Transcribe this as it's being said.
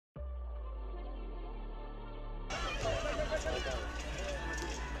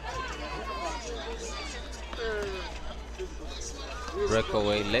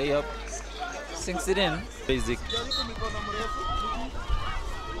Breakaway layup. Sinks it in. Basic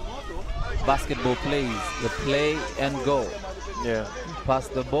basketball plays. The play and go. Yeah. Pass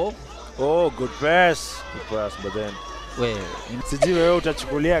the ball. Oh, good pass. Good pass, but then sijui wewe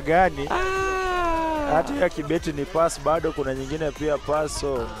utachukulia gani? Hata ya kibeti ni pass, bado kuna nyingine pia pass,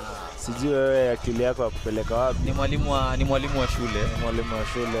 so sijui wewe akili yako akupeleka wapi. Ni mwalimu wa shule. Mwalimu wa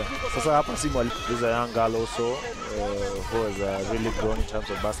shule. Sasa hapa si mwalimu. Is a young girl also who has really grown in terms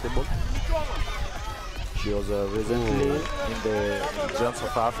of basketball. She was recently in the Giants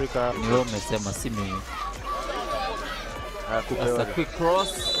of Africa. Ndio umesema si mimi. That's a quick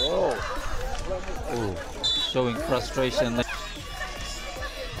cross. Oh. Oh. Showing frustration.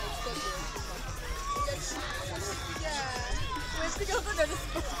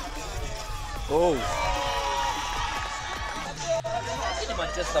 Oh.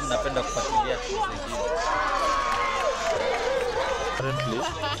 Manchester mnapenda kufuatilia Currently,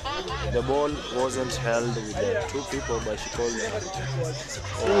 the ball wasn't held with the two people, but she called them.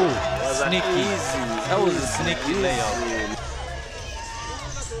 Oh, sneaky. That was a sneaky layup.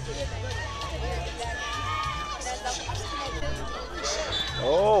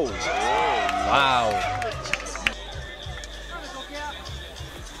 Oh. Wow.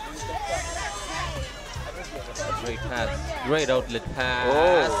 Great pass. Great outlet pass.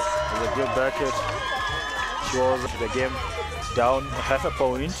 Oh, the good bracket. She was the game down half a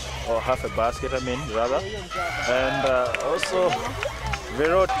point, or half a basket, I mean, rather. And also,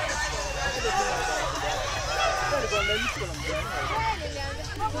 Verot.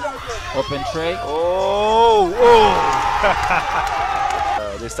 Open tray. Oh!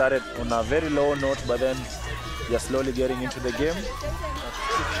 They started on a very low note, but then they're slowly getting into the game.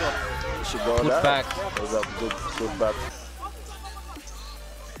 She got Good that. back. It was a good back.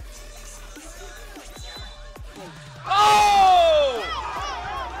 Oh!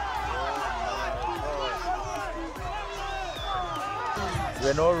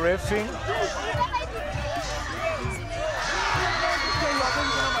 We're no reffing.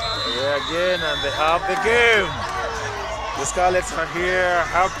 Yeah, again, and they have the game. The Scarlets are here,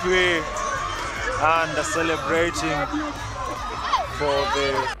 happy and celebrating for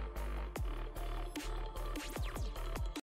the